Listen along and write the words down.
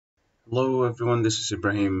Hello everyone, this is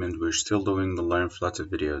Ibrahim and we're still doing the Learn Flutter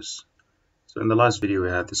videos. So in the last video we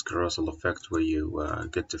had this carousel effect where you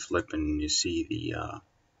get to flip and you see the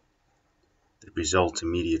result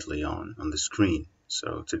immediately on the screen.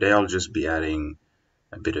 So today I'll just be adding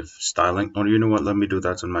a bit of styling, or you know what, let me do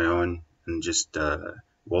that on my own and just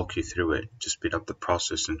walk you through it, just speed up the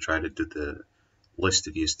process and try to do the list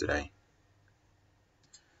of views today.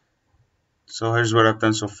 So here's what I've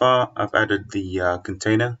done so far. I've added the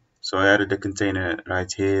container. So I added a container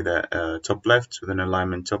right here, the top left, with an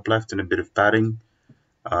alignment top left and a bit of padding.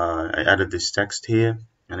 I added this text here,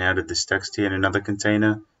 and I added this text here in another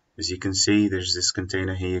container. As you can see, there's this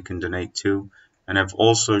container here you can donate to. And I've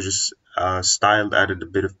also just added a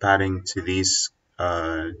bit of padding to these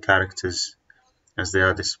characters as they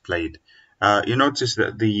are displayed. You notice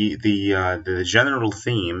that the general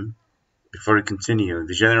theme, before we continue,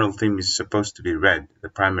 the general theme is supposed to be red, the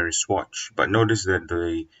primary swatch. But notice that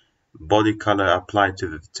the body color applied to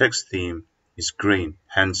the text theme is green,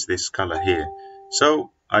 hence this color here.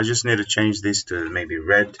 So I just need to change this to maybe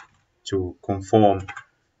red to conform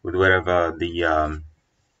with whatever the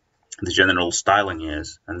general styling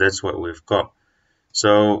is, and that's what we've got.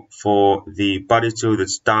 So for the body 2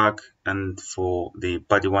 that's dark and for the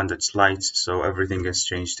body 1 that's light, so everything gets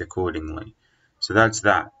changed accordingly. So that's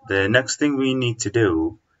that. The next thing we need to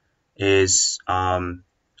do is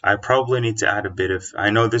I probably need to add a bit of, I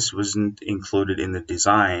know this wasn't included in the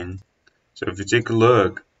design. So if you take a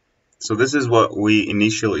look, so this is what we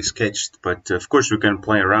initially sketched, but of course we can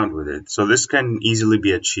play around with it. So this can easily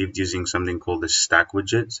be achieved using something called the stack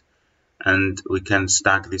widget, and we can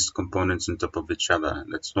stack these components on top of each other.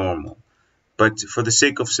 That's normal. But for the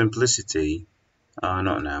sake of simplicity,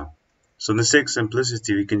 not now. So for the sake of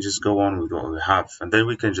simplicity, we can just go on with what we have, and then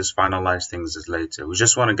we can just finalize things as later. We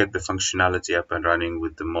just want to get the functionality up and running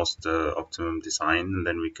with the most optimum design, and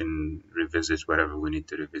then we can revisit whatever we need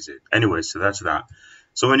to revisit. Anyway, so that's that.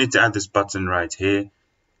 So we need to add this button right here.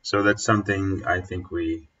 So that's something I think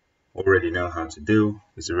we already know how to do,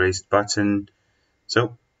 is a raised button.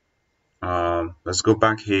 So let's go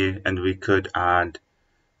back here and we could add,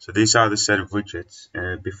 so these are the set of widgets.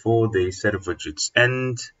 Before the set of widgets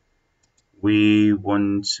end, we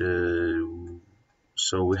want to,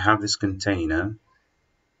 so we have this container,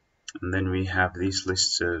 and then we have these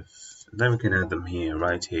lists of, then we can add them here,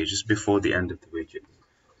 right here, just before the end of the widget.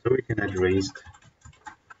 So we can add raised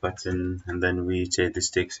button, and then we take this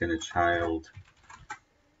text in a child.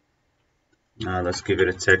 Let's give it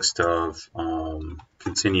a text of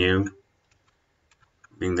continue.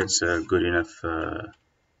 I think that's good enough.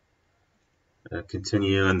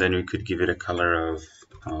 Continue, and then we could give it a color of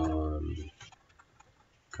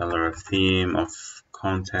theme, of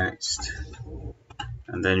context,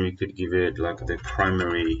 and then we could give it like the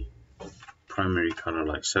primary color,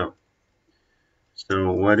 like so.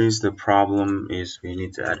 So what is the problem is we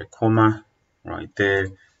need to add a comma right there.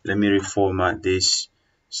 Let me reformat this.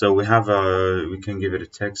 So we have we can give it a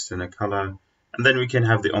text and a color, and then we can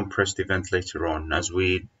have the onPressed event later on as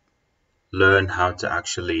we learn how to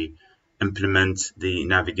actually implement the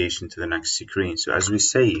navigation to the next screen. So as we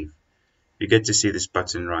save, you get to see this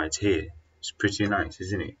button right here. It's pretty nice,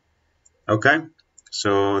 isn't it? Okay,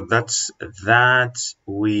 so that's that.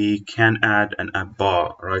 We can add an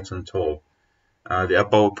AppBar right on top. The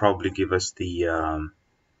AppBar will probably give us the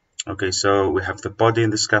okay, so we have the body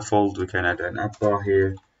and the scaffold. We can add an AppBar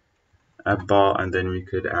here, AppBar, and then we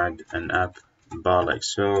could add an AppBar like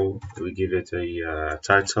so. We give it a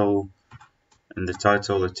title, and the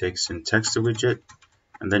title it takes in text widget,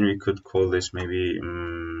 and then we could call this maybe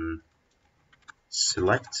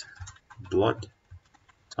select blood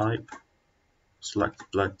type.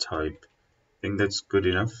 Select blood type. I think that's good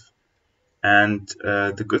enough. And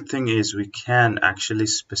the good thing is we can actually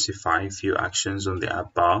specify a few actions on the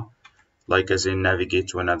AppBar, like as in navigate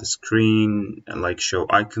to another screen, and like show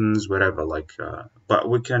icons, whatever. Like, but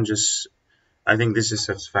we can just, I think this is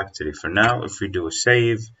satisfactory for now. If we do a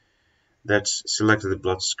save, that's select the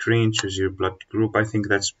blood screen, choose your blood group. I think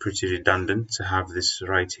that's pretty redundant to have this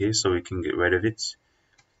right here, so we can get rid of it.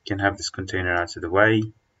 We can have this container out of the way,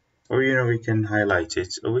 or you know, we can highlight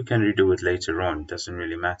it, or we can redo it later on. It doesn't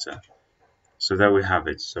really matter. So there we have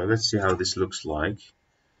it. So let's see how this looks like.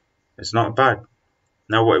 It's not bad.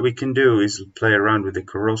 Now what we can do is play around with the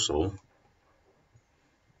carousel,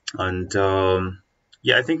 and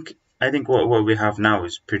yeah, I think what we have now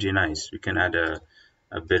is pretty nice. We can add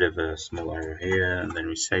a bit of a small error here, and then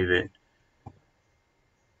we save it.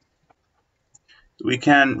 We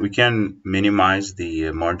can minimize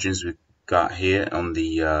the margins we got here on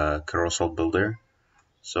the carousel builder.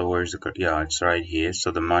 So where's the, yeah, it's right here.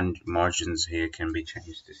 So the margins here can be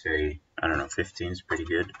changed to say, I don't know, 15 is pretty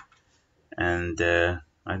good. And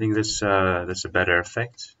I think that's a better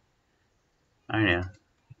effect. Yeah,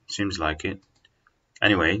 seems like it.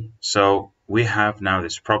 Anyway, so we have now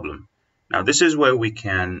this problem. Now this is where we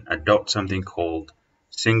can adopt something called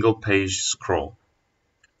single page scroll,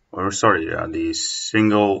 or sorry, the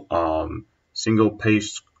single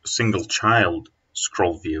page single child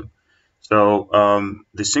scroll view. So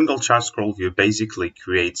the single child scroll view basically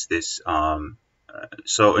creates this.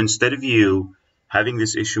 So instead of you having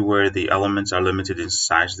this issue where the elements are limited in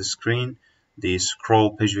size of the screen, the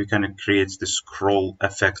scroll page view kind of creates the scroll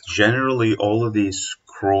effect. Generally, all of these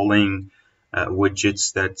scrolling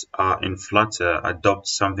widgets that are in Flutter adopt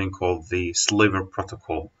something called the sliver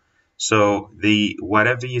protocol. So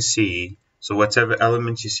whatever you see, so whatever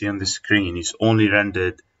element you see on the screen is only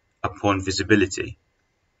rendered upon visibility.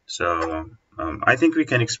 So I think we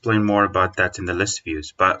can explain more about that in the list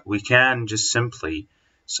views, but we can just simply,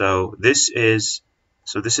 this is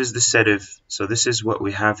what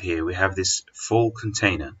we have here. We have this full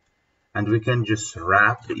container, and we can just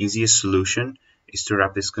wrap. The easiest solution is to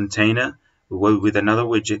wrap this container with another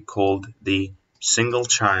widget called the single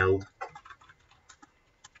child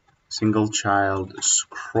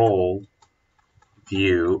scroll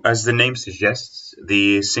view. As the name suggests,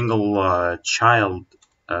 the single child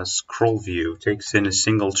scroll view takes in a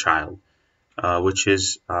single child, which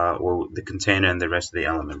is the container and the rest of the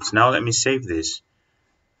elements. Now let me save this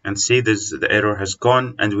and see the error has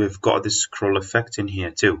gone, and we've got this scroll effect in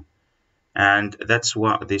here too. And that's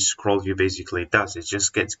what this scroll view basically does. It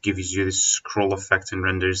just gives you this scroll effect and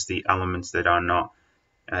renders the elements that are not,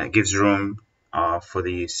 gives room for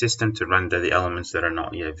the system to render the elements that are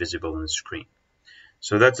not yet visible on the screen.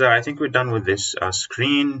 So that's I think we're done with this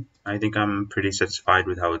screen. I think I'm pretty satisfied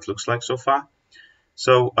with how it looks like so far.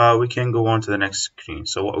 So we can go on to the next screen.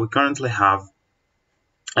 So what we currently have,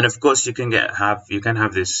 and of course you can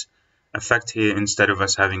have this effect here. Instead of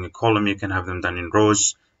us having a column, you can have them done in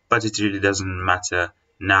rows, but it really doesn't matter.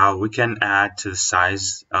 Now we can add to the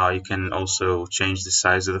size. You can also change the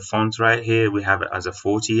size of the font right here. We have it as a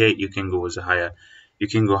 48. You can go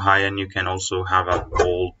higher, and you can also have a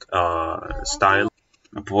bold style.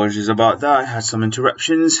 Apologies about that, I had some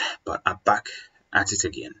interruptions, but I'm back at it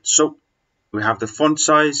again. So we have the font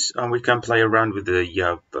size, and we can play around with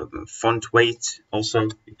the font weight. Also,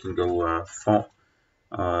 you can go font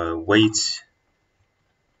weight.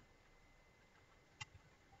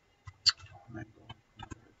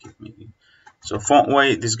 So font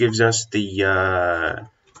weight, this gives us the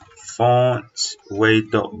font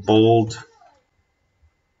weight.bold.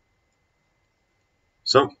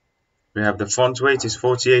 So we have the font weight is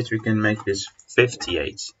 48, we can make this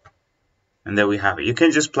 58. And there we have it. You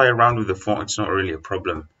can just play around with the font, it's not really a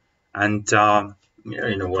problem. And yeah,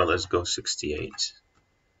 let's go 68.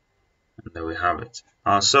 And there we have it.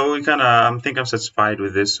 So we I think I'm satisfied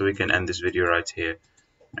with this, so we can end this video right here.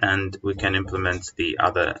 And we can implement the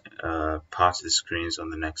other parts of the screens on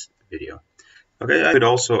the next video. Okay, I could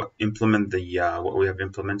also implement the what we have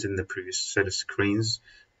implemented in the previous set of screens,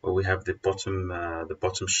 where we have the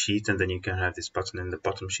bottom sheet, and then you can have this button in the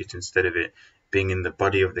bottom sheet instead of it being in the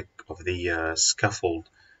body of the scaffold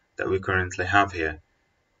that we currently have here.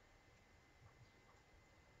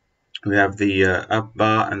 We have the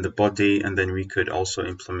AppBar and the body, and then we could also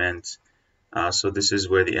implement. So this is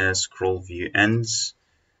where the scroll view ends,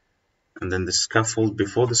 and then the scaffold.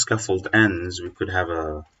 Before the scaffold ends, we could have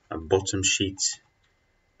a bottom sheet,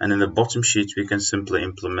 and in the bottom sheet we can simply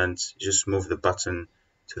implement. Just move the button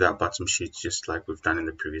to that bottom sheet, just like we've done in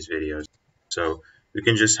the previous videos. So we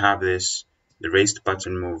can just have the raised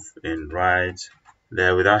button move in right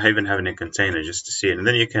there without even having a container, just to see it, and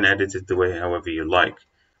then you can edit it the way however you like.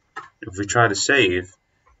 If we try to save,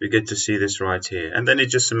 we get to see this right here, and then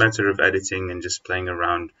it's just a matter of editing and just playing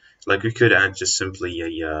around. Like we could add just simply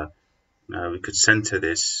we could center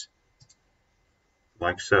this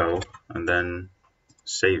like so, and then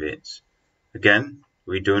save it. Again,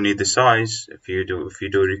 we do need the size. If you do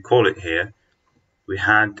recall it here, we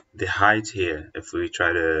had the height here. If we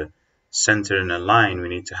try to center and align, we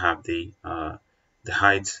need to have the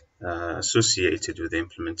height associated with the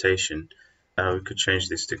implementation. We could change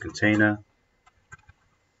this to container,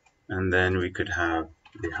 and then we could have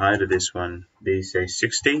the height of this one be, say,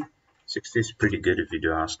 60. 60 is pretty good if you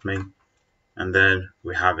do ask me. And then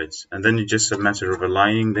we have it, and then it's just a matter of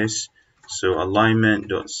aligning this. So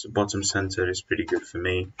alignment bottom center is pretty good for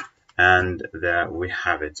me, and there we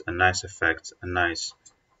have it, a nice effect, a nice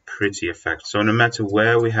pretty effect. So no matter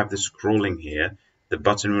where we have the scrolling here, the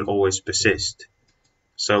button will always persist.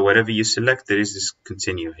 So whatever you select, there is this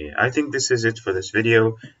continue here. I think this is it for this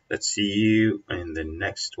video. Let's see you in the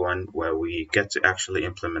next one where we get to actually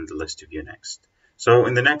implement the list view next. So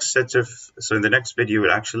in the next video,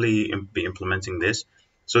 we'll actually be implementing this.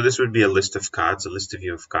 So this would be a list of cards, a list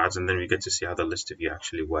view of cards, and then we get to see how the list view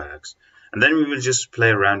actually works. And then we will just play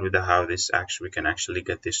around with how we can actually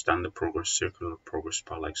get this done, the progress circle or progress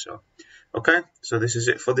bar like so. Okay, so this is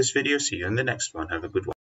it for this video. See you in the next one. Have a good one.